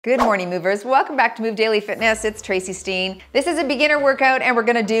Good morning, movers. Welcome back to Move Daily Fitness. It's Tracy Steen. This is a beginner workout and we're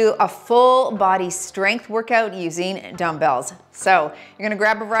gonna do a full body strength workout using dumbbells. So you're gonna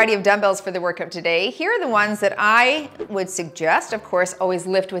grab a variety of dumbbells for the workout today. Here are the ones that I would suggest. Of course, always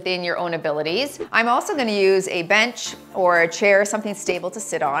lift within your own abilities. I'm also gonna use a bench or a chair, something stable to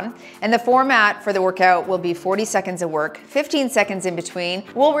sit on. And the format for the workout will be 40 seconds of work, 15 seconds in between.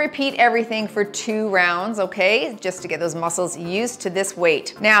 We'll repeat everything for 2 rounds, okay? Just to get those muscles used to this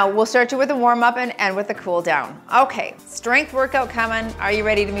weight. Now, we'll start you with a warm up and end with a cool down. Okay, strength workout coming. Are you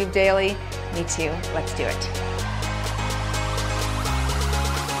ready to move daily? Me too, let's do it.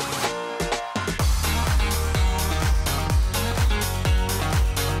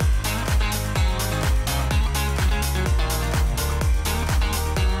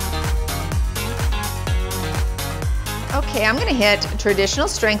 Okay, I'm gonna hit traditional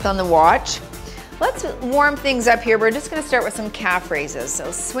strength on the watch. Let's warm things up here. We're just gonna start with some calf raises.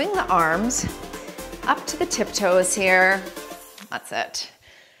 So swing the arms up to the tiptoes here. That's it.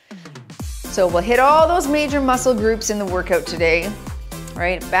 So we'll hit all those major muscle groups in the workout today,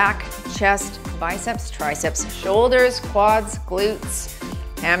 right? Back, chest, biceps, triceps, shoulders, quads, glutes,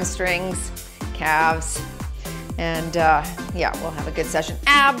 hamstrings, calves, and yeah, we'll have a good session.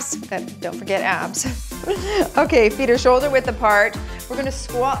 Abs, don't forget abs. Okay, feet are shoulder width apart. We're gonna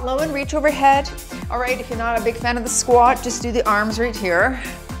squat low and reach overhead. All right, if you're not a big fan of the squat, just do the arms right here.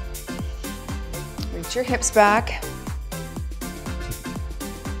 Reach your hips back.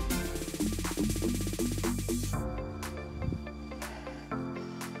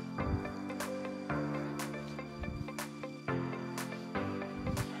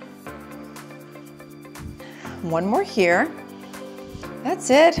 One more here.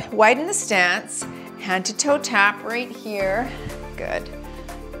 That's it. Widen the stance. Hand to toe tap right here. Good.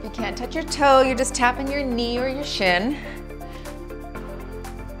 If you can't touch your toe, you're just tapping your knee or your shin.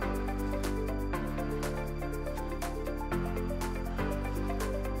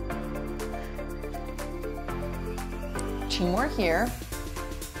 Two more here.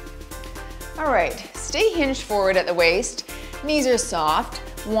 All right, stay hinged forward at the waist. Knees are soft.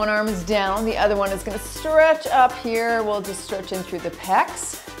 One arm is down, the other one is gonna stretch up here. We'll just stretch in through the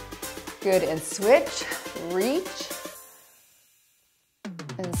pecs. Good, and switch, reach,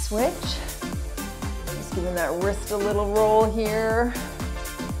 and switch. Just giving that wrist a little roll here.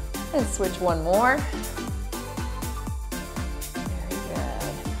 And switch one more. Very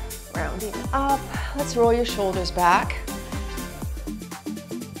good. Rounding up. Let's roll your shoulders back.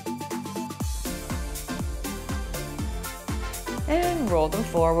 And roll them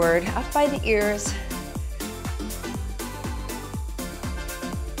forward, up by the ears.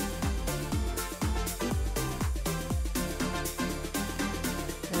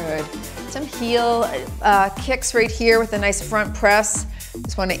 Good. Some heel kicks right here with a nice front press.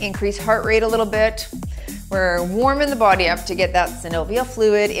 Just want to increase heart rate a little bit. We're warming the body up to get that synovial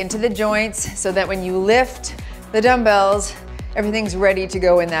fluid into the joints so that when you lift the dumbbells, everything's ready to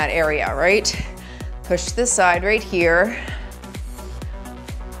go in that area, right? Push to the side right here.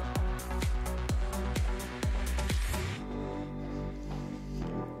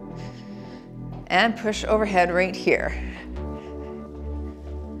 And push overhead right here.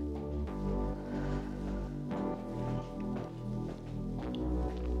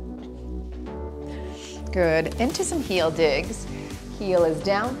 Good, into some heel digs. Heel is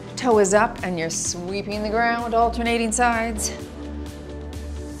down, toe is up, and you're sweeping the ground, alternating sides.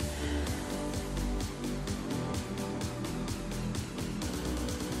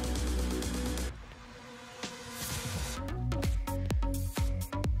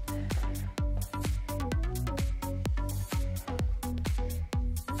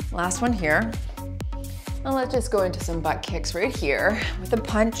 Last one here. Now let's just go into some butt kicks right here with a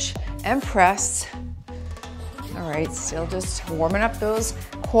punch and press. All right, still just warming up those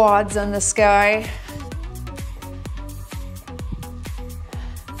quads on the sky.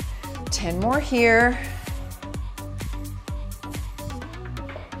 10 more here.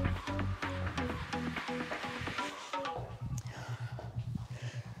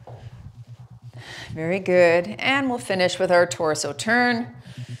 Very good, and we'll finish with our torso turn.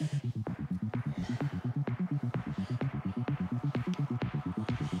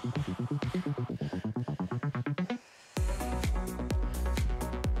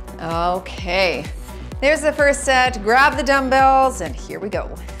 Okay, there's the first set. Grab the dumbbells and here we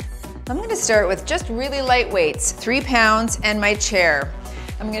go. I'm gonna start with just really light weights, 3 pounds and my chair.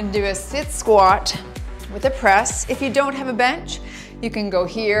 I'm gonna do a sit squat with a press. If you don't have a bench, you can go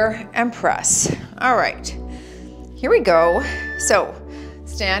here and press. All right, here we go. So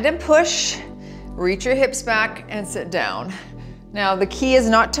stand and push, reach your hips back and sit down. Now the key is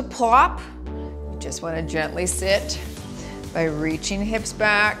not to plop. You just want to gently sit by reaching hips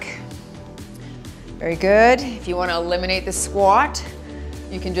back. Very good. If you want to eliminate the squat,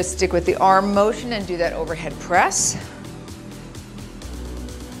 you can just stick with the arm motion and do that overhead press.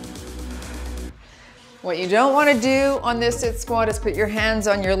 What you don't want to do on this sit squat is put your hands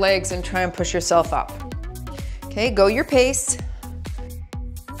on your legs and try and push yourself up. Okay, go your pace.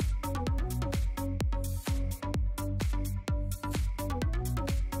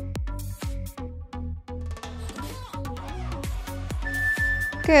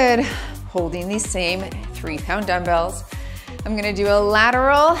 Good. Holding these same 3-pound dumbbells. I'm gonna do a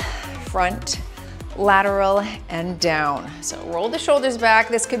lateral, front, lateral, and down. So roll the shoulders back.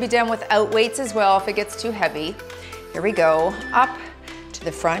 This could be done without weights as well if it gets too heavy. Here we go. Up to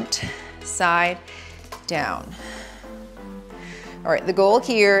the front, side, down. All right, the goal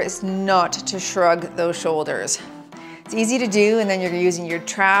here is not to shrug those shoulders. It's easy to do, and then you're using your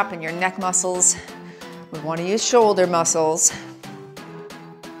trap and your neck muscles. We want to use shoulder muscles.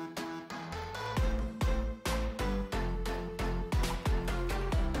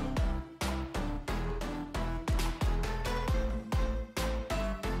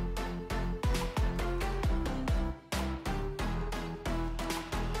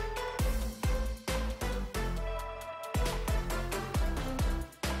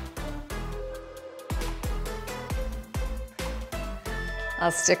 I'll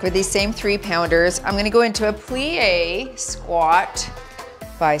stick with these same 3-pounders. I'm gonna go into a plie squat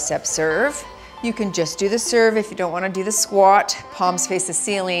bicep serve. You can just do the serve if you don't wanna do the squat. Palms face the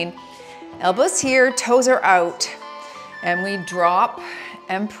ceiling. Elbows here, toes are out. And we drop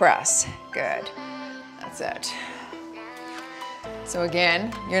and press. Good, that's it. So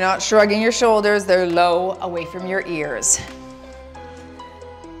again, you're not shrugging your shoulders, they're low away from your ears.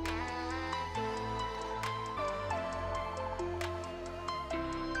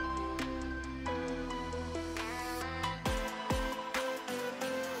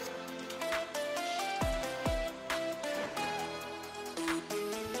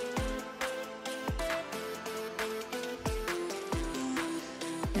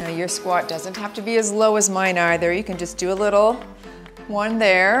 Now your squat doesn't have to be as low as mine either. You can just do a little one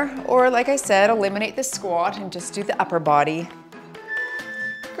there, or like I said, eliminate the squat and just do the upper body.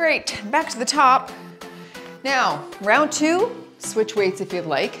 Great, back to the top. Now, round 2, switch weights if you'd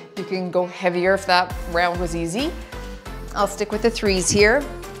like. You can go heavier if that round was easy. I'll stick with the 3s here.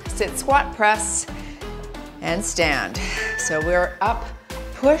 Sit, squat, press, and stand. So we're up,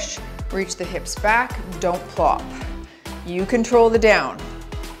 push, reach the hips back, don't plop. You control the down.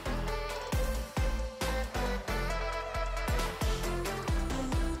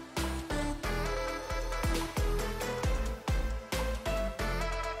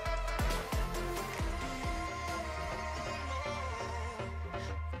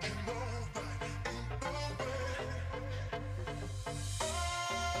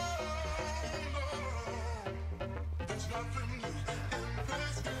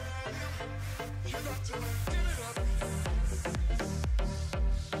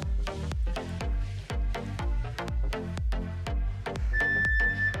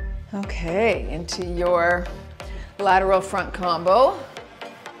 Okay, into your lateral front combo.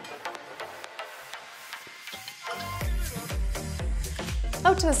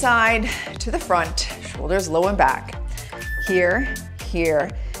 Out to the side, to the front, shoulders low and back. Here, here,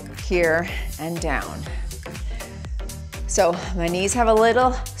 here, and down. So my knees have a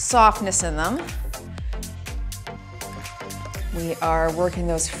little softness in them. We are working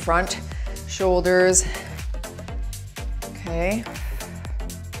those front shoulders. Okay.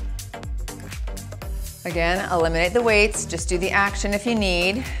 Again, eliminate the weights, just do the action if you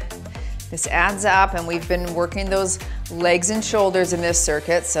need. This adds up, and we've been working those legs and shoulders in this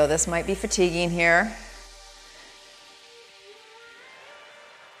circuit, so this might be fatiguing here.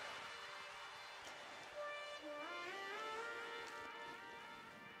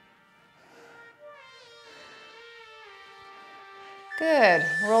 Good,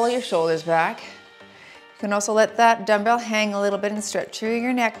 roll your shoulders back. You can also let that dumbbell hang a little bit and stretch through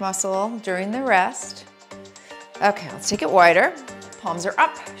your neck muscle during the rest. Okay, let's take it wider. Palms are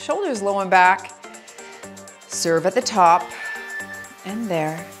up, shoulders low and back. Serve at the top, and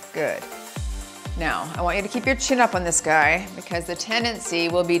there, good. Now, I want you to keep your chin up on this guy because the tendency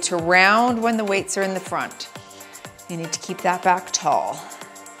will be to round when the weights are in the front. You need to keep that back tall.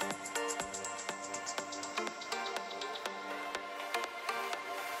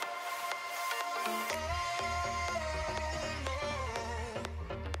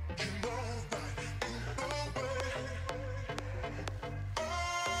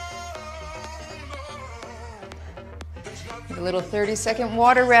 A little 30-second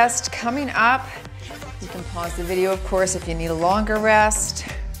water rest coming up. You can pause the video, of course, if you need a longer rest.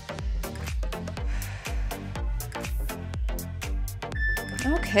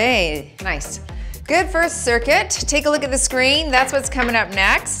 Okay, nice. Good first circuit. Take a look at the screen. That's what's coming up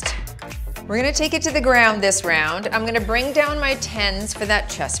next. We're gonna take it to the ground this round. I'm gonna bring down my 10s for that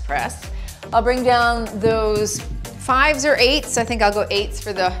chest press. I'll bring down those 5s or 8s. I think I'll go 8s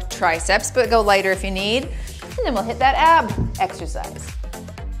for the triceps, but go lighter if you need. And then we'll hit that ab exercise.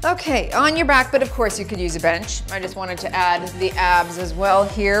 Okay, on your back, but of course you could use a bench. I just wanted to add the abs as well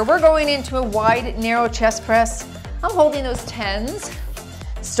here. We're going into a wide, narrow chest press. I'm holding those 10s.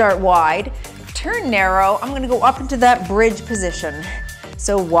 Start wide, turn narrow. I'm gonna go up into that bridge position.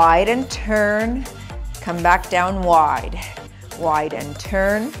 So wide and turn, come back down wide. Wide and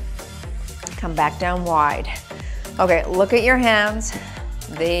turn, come back down wide. Okay, look at your hands.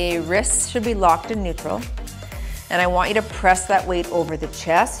 The wrists should be locked in neutral. And I want you to press that weight over the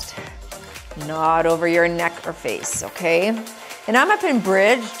chest, not over your neck or face, okay? And I'm up in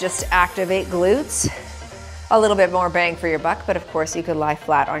bridge just to activate glutes. A little bit more bang for your buck, but of course you could lie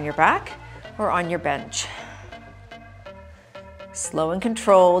flat on your back or on your bench. Slow and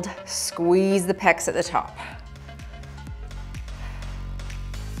controlled, squeeze the pecs at the top.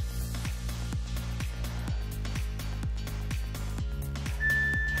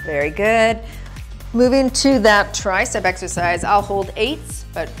 Very good. Moving to that tricep exercise, I'll hold 8s,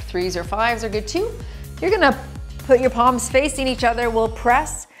 but 3s or 5s are good too. You're gonna put your palms facing each other. We'll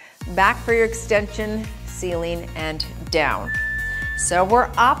press back for your extension, ceiling, and down. So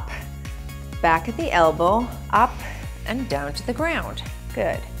we're up, back at the elbow, up and down to the ground.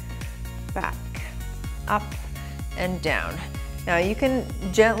 Good. Back, up, and down. Now you can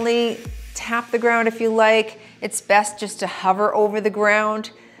gently tap the ground if you like. It's best just to hover over the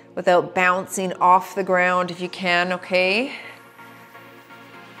ground without bouncing off the ground if you can, okay?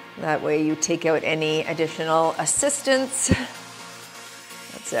 That way you take out any additional assistance.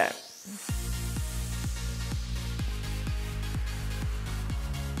 That's it.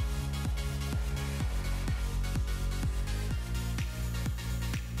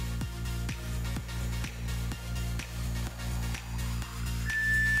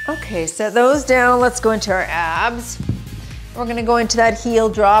 Okay, set those down. Let's go into our abs. We're gonna go into that heel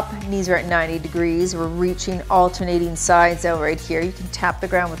drop. Knees are at 90 degrees. We're reaching alternating sides out right here. You can tap the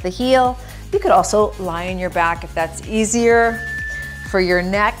ground with the heel. You could also lie on your back if that's easier. For your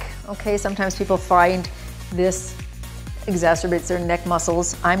neck, okay, sometimes people find this exacerbates their neck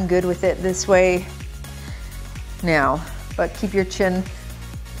muscles. I'm good with it this way now, but keep your chin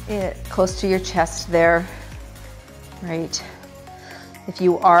close to your chest there, right? If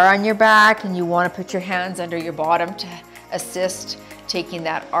you are on your back and you want to put your hands under your bottom to assist taking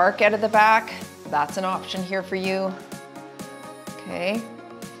that arc out of the back, that's an option here for you. Okay.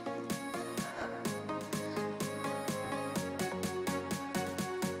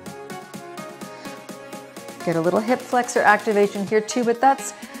 Get a little hip flexor activation here too, but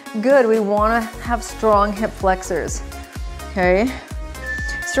that's good. We want to have strong hip flexors. Okay.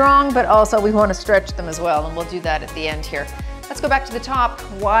 Strong, but also we want to stretch them as well, and we'll do that at the end here. Let's go back to the top.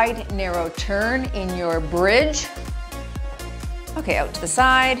 Wide, narrow turn in your bridge. Okay, out to the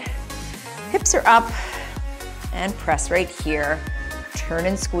side. Hips are up and press right here. Turn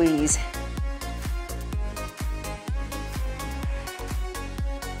and squeeze.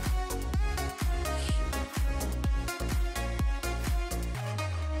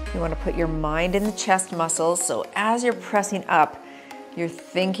 You want to put your mind in the chest muscles, so as you're pressing up, you're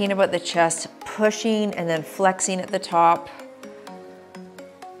thinking about the chest, pushing and then flexing at the top.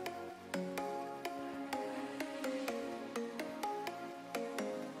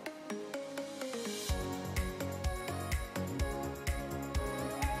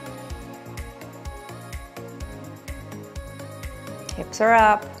 Hips are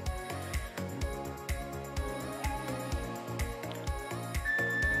up.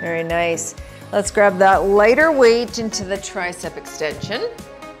 Very nice. Let's grab that lighter weight into the tricep extension.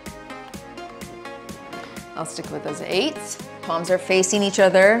 I'll stick with those 8s. Palms are facing each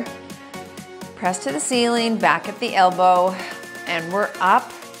other. Press to the ceiling, back at the elbow, and we're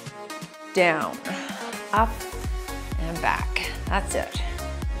up, down, up, and back. That's it.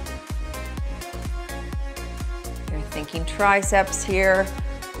 You're thinking triceps here.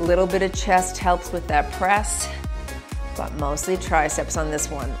 A little bit of chest helps with that press, but mostly triceps on this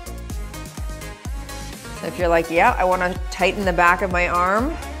one. So if you're like, yeah, I want to tighten the back of my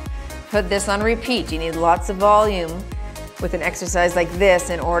arm, put this on repeat. You need lots of volume with an exercise like this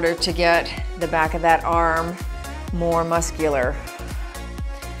in order to get the back of that arm more muscular.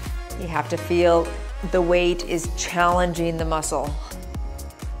 You have to feel the weight is challenging the muscle.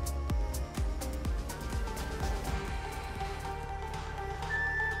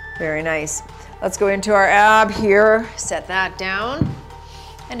 Very nice. Let's go into our ab here. Set that down.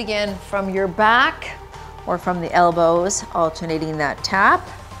 And again, from your back or from the elbows, alternating that tap.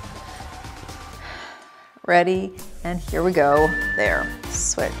 Ready, and here we go. There,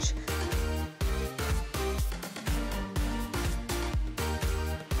 switch.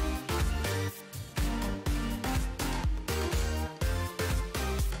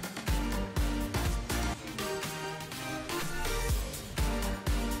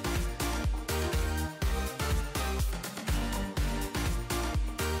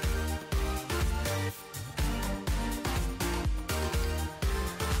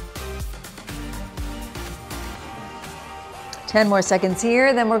 Ten more seconds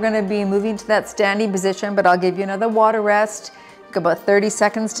here, then we're gonna be moving to that standing position, but I'll give you another water rest. About 30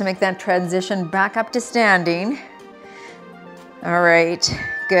 seconds to make that transition back up to standing. All right,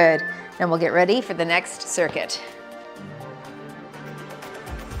 good. Then we'll get ready for the next circuit.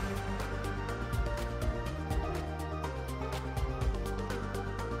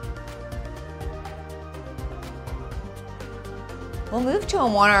 We'll move to a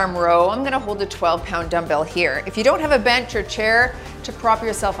one-arm row. I'm gonna hold a 12-pound dumbbell here. If you don't have a bench or chair to prop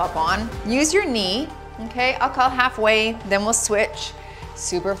yourself up on, use your knee, okay? I'll call halfway, then we'll switch.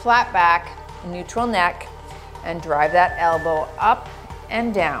 Super flat back, neutral neck, and drive that elbow up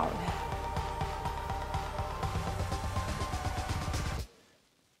and down.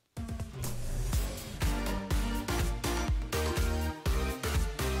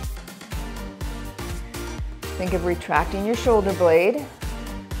 Think of retracting your shoulder blade.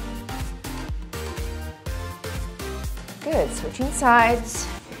 Good, switching sides,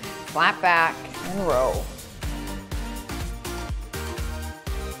 flat back and row.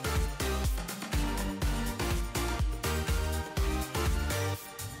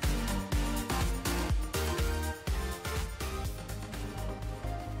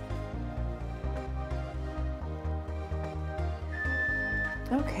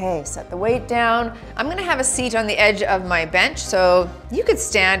 Okay, set the weight down. I'm gonna have a seat on the edge of my bench, so you could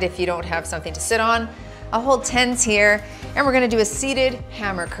stand if you don't have something to sit on. I'll hold 10s here, and we're gonna do a seated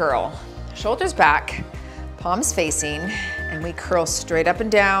hammer curl. Shoulders back, palms facing, and we curl straight up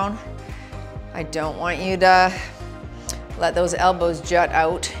and down. I don't want you to let those elbows jut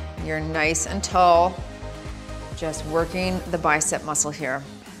out. You're nice and tall, just working the bicep muscle here.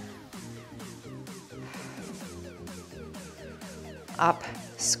 Up,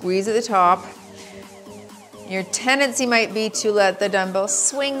 squeeze at the top. Your tendency might be to let the dumbbell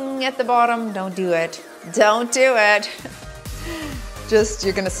swing at the bottom. Don't do it. Don't do it. Just,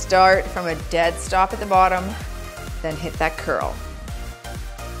 you're gonna start from a dead stop at the bottom, then hit that curl.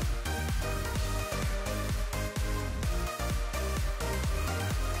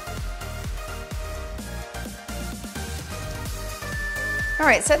 All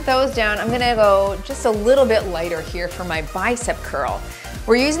right, set those down. I'm gonna go just a little bit lighter here for my bicep curl.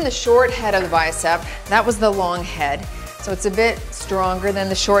 We're using the short head of the bicep. That was the long head. So it's a bit stronger than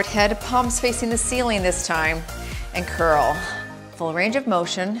the short head. Palms facing the ceiling this time, and curl. Full range of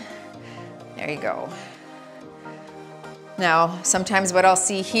motion. There you go. Now, sometimes what I'll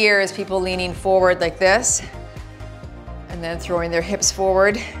see here is people leaning forward like this, and then throwing their hips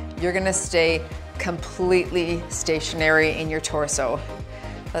forward. You're gonna stay completely stationary in your torso.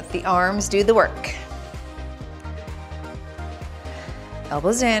 Let the arms do the work.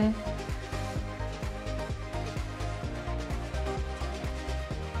 Elbows in.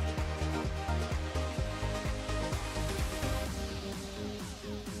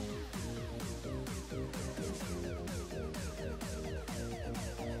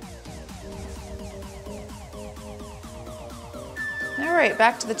 All right,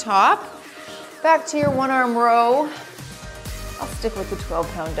 back to the top. Back to your one-arm row. I'll stick with the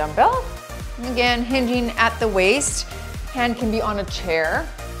 12-pound dumbbell. And again, hinging at the waist. Hand can be on a chair.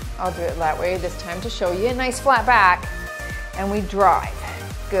 I'll do it that way this time to show you. A nice flat back. And we drive.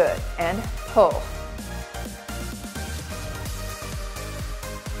 Good. And pull.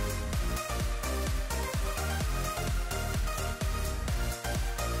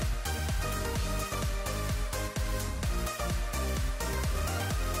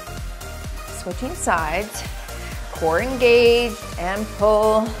 Switching sides, core engaged and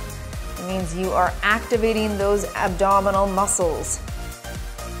pull. It means you are activating those abdominal muscles,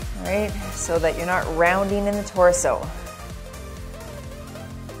 all right? So that you're not rounding in the torso.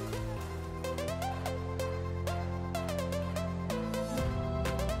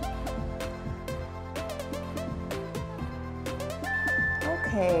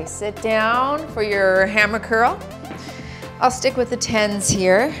 Okay, sit down for your hammer curl. I'll stick with the 10s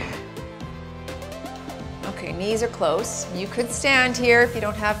here. Okay, knees are close. You could stand here if you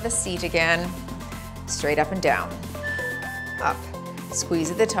don't have the seat again. Straight up and down. Up. Squeeze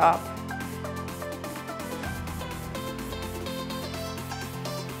at the top.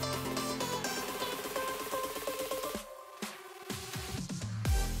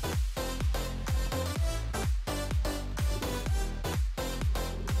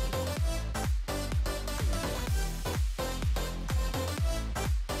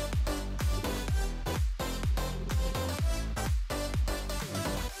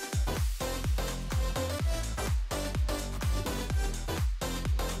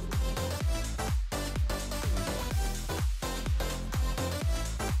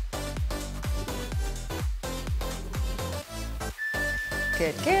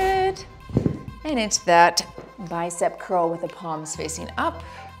 Good, good. And into that bicep curl with the palms facing up.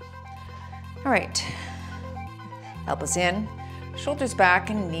 All right, elbows in, shoulders back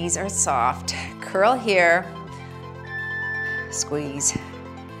and knees are soft. Curl here, squeeze.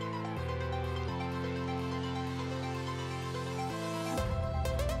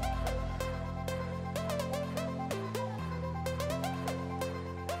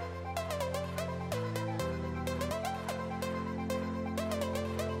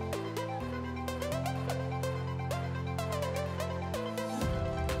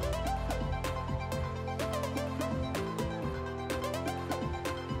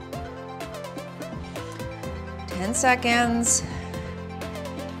 Seconds.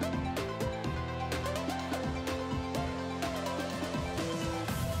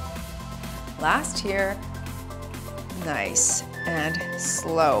 Last here. Nice and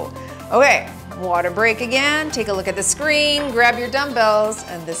slow. Okay, water break again. Take a look at the screen, grab your dumbbells,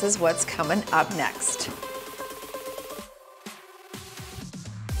 and this is what's coming up next.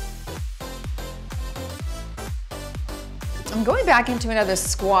 I'm going back into another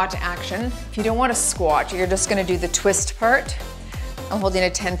squat action. If you don't want to squat, you're just going to do the twist part. I'm holding a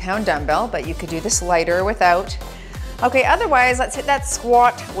 10-pound dumbbell, but you could do this lighter or without. Okay, otherwise, let's hit that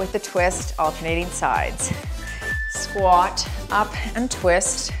squat with the twist, alternating sides. Squat, up and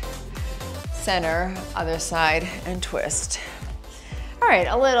twist. Center, other side, and twist. All right,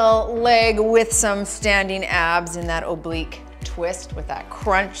 a little leg with some standing abs in that oblique twist with that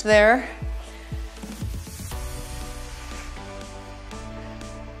crunch there.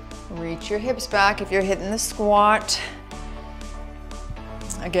 Reach your hips back if you're hitting the squat.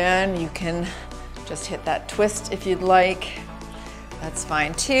 Again, you can just hit that twist if you'd like. That's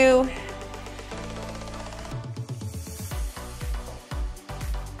fine too.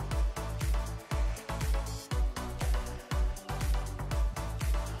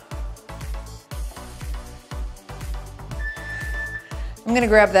 I'm gonna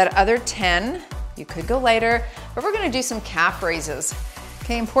grab that other 10. You could go lighter, but we're gonna do some calf raises.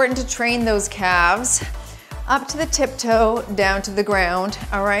 Okay, important to train those calves up to the tiptoe, down to the ground,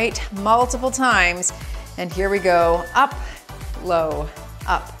 all right? Multiple times. And here we go, up, low,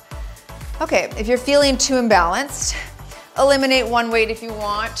 up. Okay, if you're feeling too imbalanced, eliminate one weight if you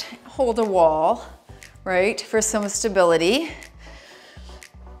want. Hold a wall, right, for some stability.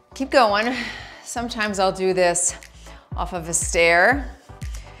 Keep going. Sometimes I'll do this off of a stair,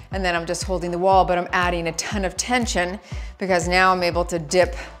 and then I'm just holding the wall, but I'm adding a ton of tension because now I'm able to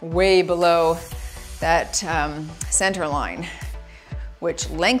dip way below that center line, which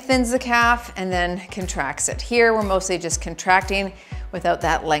lengthens the calf and then contracts it. Here, we're mostly just contracting without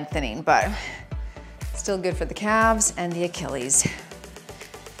that lengthening, but still good for the calves and the Achilles.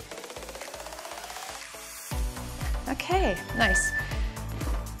 Okay, nice.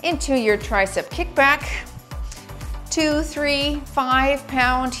 Into your tricep kickback. 2, 3, 5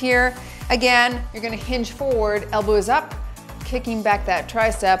 pound here. Again, you're gonna hinge forward, elbows up, kicking back that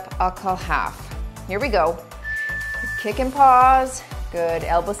tricep, I'll call half. Here we go. Kick and pause. Good,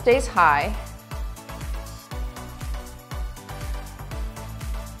 elbow stays high.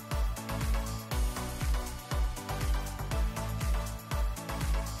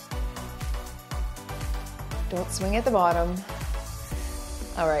 Don't swing at the bottom.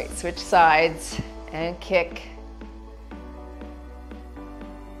 All right, switch sides and kick.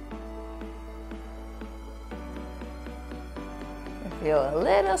 I feel a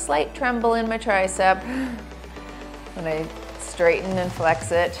little slight tremble in my tricep when I straighten and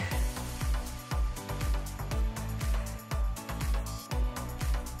flex it.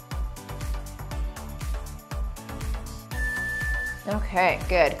 Okay,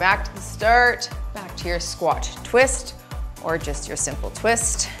 good. Back to the start, back to your squat twist or just your simple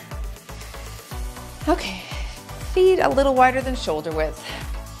twist. Okay, feet a little wider than shoulder width.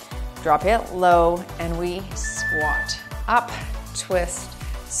 Drop it low and we squat. Up, twist,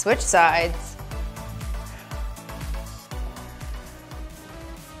 switch sides.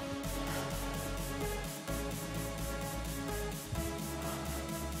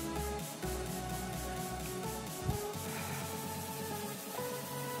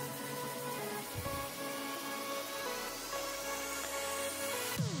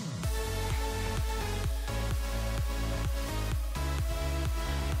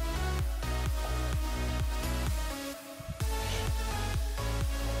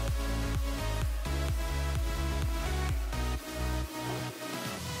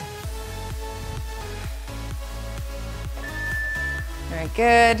 Very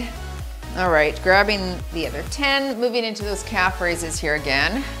good. All right, grabbing the other 10, moving into those calf raises here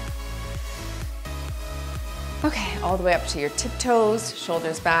again. Okay, all the way up to your tiptoes,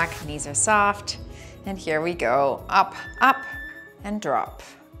 shoulders back, knees are soft. And here we go, up, up, and drop.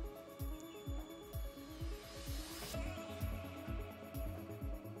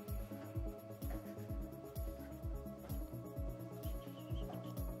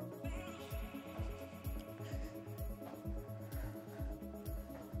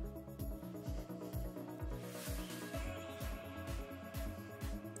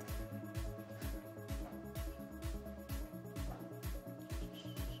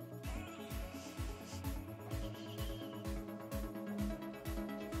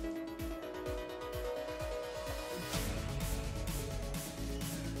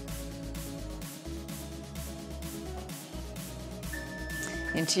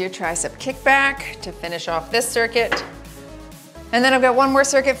 Into your tricep kickback to finish off this circuit. And then I've got one more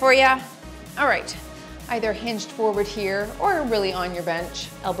circuit for you. All right, either hinged forward here or really on your bench.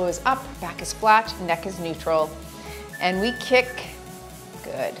 Elbow is up, back is flat, neck is neutral. And we kick,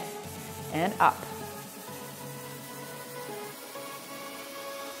 good, and up.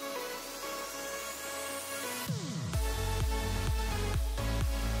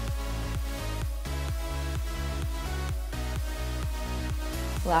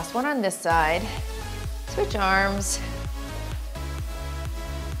 Last one on this side. Switch arms.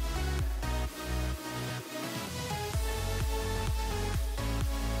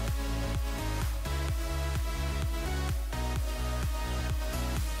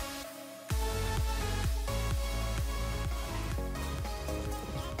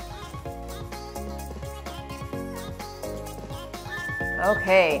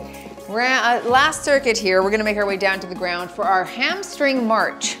 Okay. Last circuit here, we're gonna make our way down to the ground for our hamstring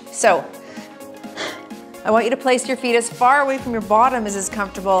march. So, I want you to place your feet as far away from your bottom as is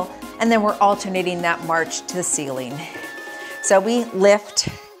comfortable, and then we're alternating that march to the ceiling. So we lift,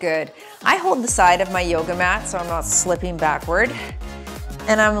 good. I hold the side of my yoga mat so I'm not slipping backward,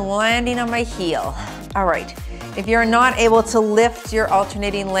 and I'm landing on my heel. All right, if you're not able to lift your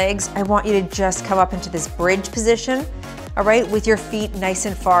alternating legs, I want you to just come up into this bridge position. All right, with your feet nice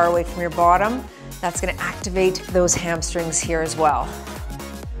and far away from your bottom. That's gonna activate those hamstrings here as well.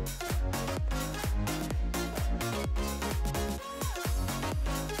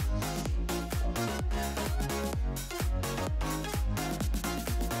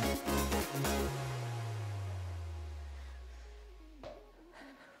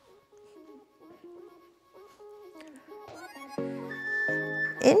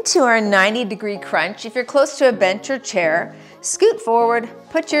 Into our 90-degree crunch. If you're close to a bench or chair, scoot forward,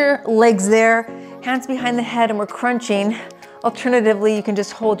 put your legs there, hands behind the head, and we're crunching. Alternatively, you can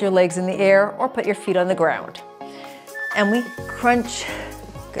just hold your legs in the air or put your feet on the ground. And we crunch,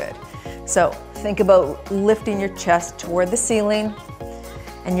 good. So think about lifting your chest toward the ceiling,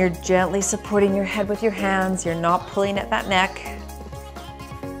 and you're gently supporting your head with your hands. You're not pulling at that neck.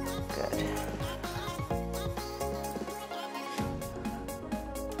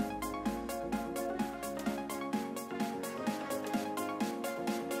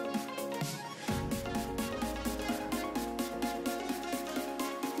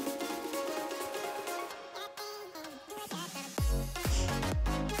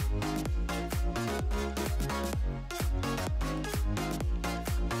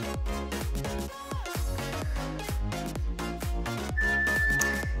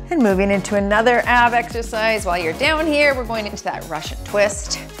 And moving into another ab exercise. While you're down here, we're going into that Russian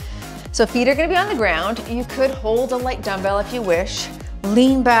twist. So feet are gonna be on the ground. You could hold a light dumbbell if you wish.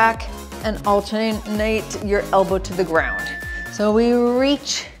 Lean back and alternate your elbow to the ground. So we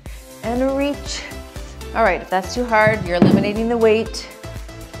reach and reach. All right, if that's too hard, you're eliminating the weight.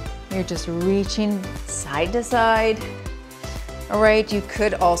 You're just reaching side to side. All right, you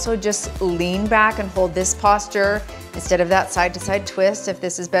could also just lean back and hold this posture instead of that side to side twist if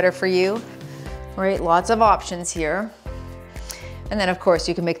this is better for you. right? Lots of options here. And then of course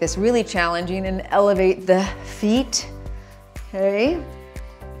you can make this really challenging and elevate the feet, okay?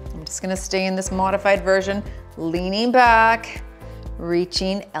 I'm just gonna stay in this modified version, leaning back,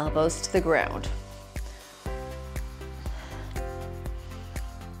 reaching elbows to the ground.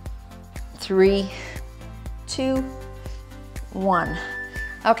 3, 2, 1.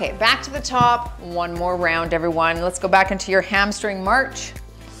 Okay, back to the top. One more round, everyone. Let's go back into your hamstring march.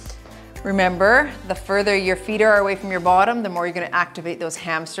 Remember, the further your feet are away from your bottom, the more you're gonna activate those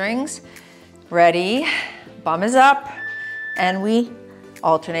hamstrings. Ready, bum is up, and we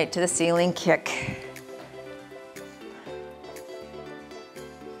alternate to the ceiling kick.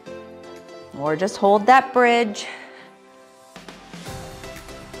 Or just hold that bridge.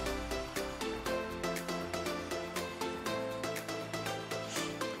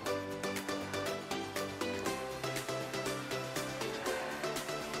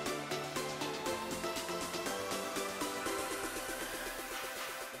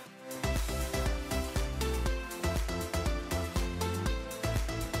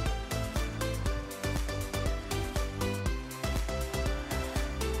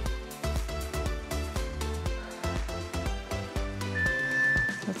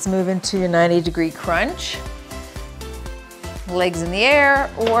 Let's move into your 90-degree crunch. Legs in the air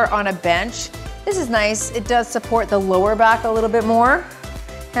or on a bench. This is nice. It does support the lower back a little bit more.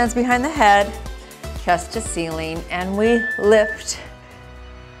 Hands behind the head, chest to ceiling, and we lift.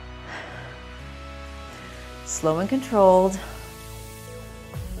 Slow and controlled.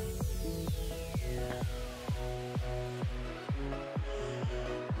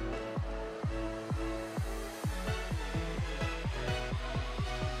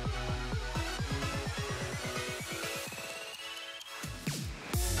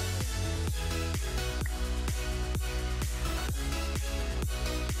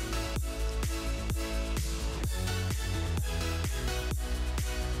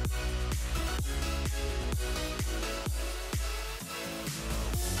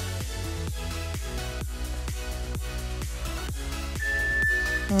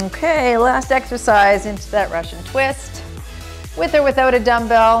 Okay, last exercise into that Russian twist, with or without a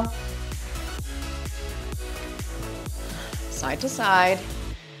dumbbell. Side to side,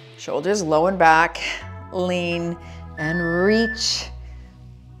 shoulders low and back, lean and reach.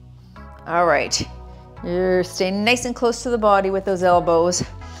 All right, you're staying nice and close to the body with those elbows.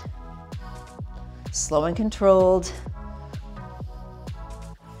 Slow and controlled.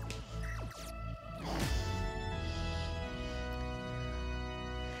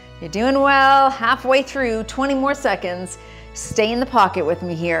 You're doing well, halfway through, 20 more seconds. Stay in the pocket with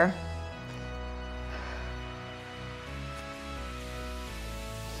me here.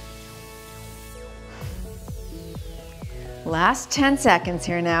 Last 10 seconds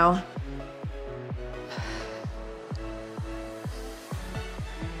here now.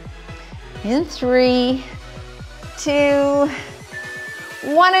 In 3, 2,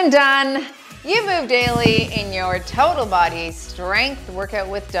 1 and done. You move daily in your total body strength workout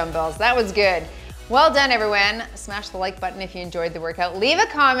with dumbbells. That was good. Well done, everyone. Smash the like button if you enjoyed the workout. Leave a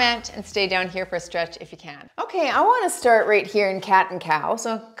comment and stay down here for a stretch if you can. Okay, I want to start right here in cat and cow.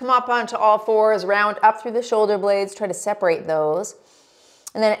 So come up onto all fours, round up through the shoulder blades, try to separate those.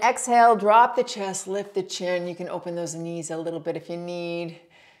 And then exhale, drop the chest, lift the chin. You can open those knees a little bit if you need.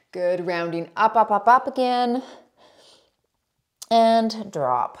 Good, rounding up, up, up, up again. And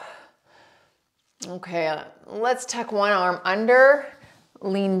drop. Okay, let's tuck one arm under,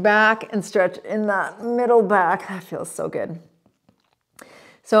 lean back and stretch in that middle back. That feels so good.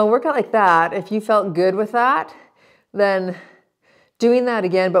 So a workout like that, if you felt good with that, then doing that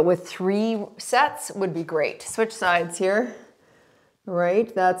again, but with 3 sets would be great. Switch sides here,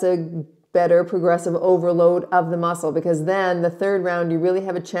 right? That's a better progressive overload of the muscle, because then the 3rd round, you really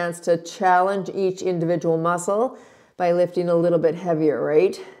have a chance to challenge each individual muscle by lifting a little bit heavier,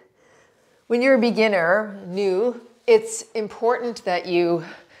 right? When you're a beginner, new, it's important that you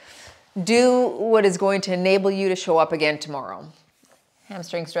do what is going to enable you to show up again tomorrow.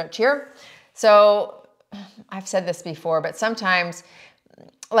 Hamstring stretch here. So I've said this before, but sometimes,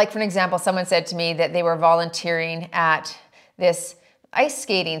 like for an example, someone said to me that they were volunteering at this ice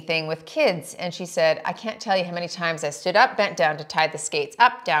skating thing with kids. And she said, I can't tell you how many times I stood up, bent down to tie the skates,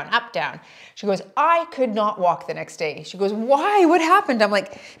 up, down, up, down. She goes, I could not walk the next day. She goes, why? What happened? I'm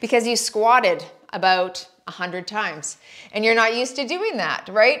like, because you squatted about 100 times and you're not used to doing that,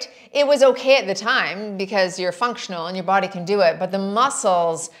 right? It was okay at the time because you're functional and your body can do it, but the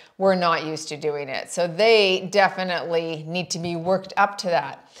muscles were not used to doing it. So they definitely need to be worked up to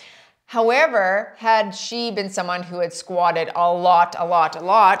that. However, had she been someone who had squatted a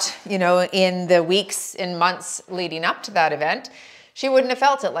lot, you know, in the weeks and months leading up to that event, she wouldn't have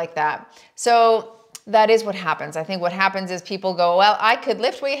felt it like that. So that is what happens. I think what happens is people go, well, I could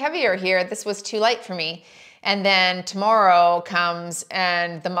lift way heavier here. This was too light for me. And then tomorrow comes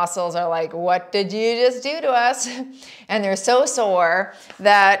and the muscles are like, what did you just do to us? And they're so sore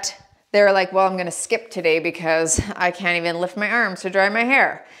that they're like, well, I'm going to skip today because I can't even lift my arms to dry my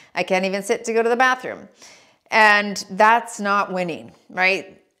hair. I can't even sit to go to the bathroom. And that's not winning,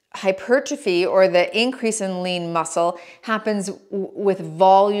 right? Hypertrophy, or the increase in lean muscle, happens with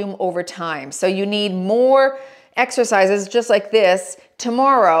volume over time. So you need more exercises just like this.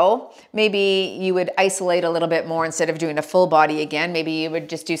 Tomorrow, maybe you would isolate a little bit more instead of doing a full body again. Maybe you would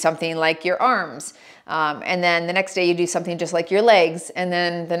just do something like your arms. And then the next day you do something just like your legs. And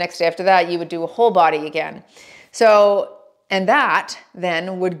then the next day after that, you would do a whole body again. So, and that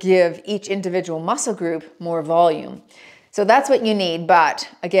then would give each individual muscle group more volume. So that's what you need. But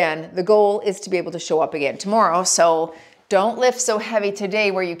again, the goal is to be able to show up again tomorrow. So don't lift so heavy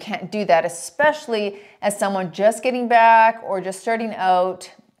today where you can't do that, especially as someone just getting back or just starting out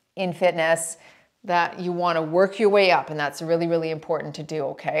in fitness, that you want to work your way up. And that's really, really important to do,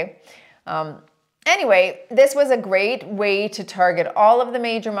 okay? Anyway, this was a great way to target all of the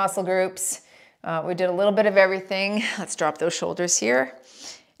major muscle groups. We did a little bit of everything. Let's drop those shoulders here.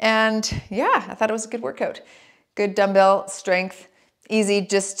 And yeah, I thought it was a good workout. Good dumbbell strength, easy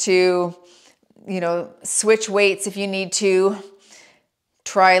just to, you know, switch weights if you need to.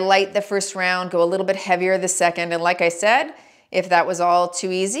 Try light the first round, go a little bit heavier the second. And like I said, if that was all too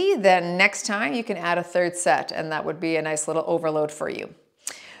easy, then next time you can add a third set, and that would be a nice little overload for you.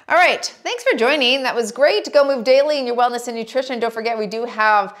 All right, thanks for joining. That was great. Go Move Daily in your wellness and nutrition. Don't forget, we do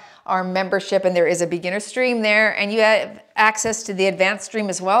have our membership, and there is a beginner stream there, and you have access to the advanced stream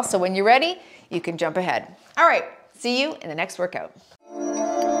as well. So when you're ready, you can jump ahead. All right, see you in the next workout.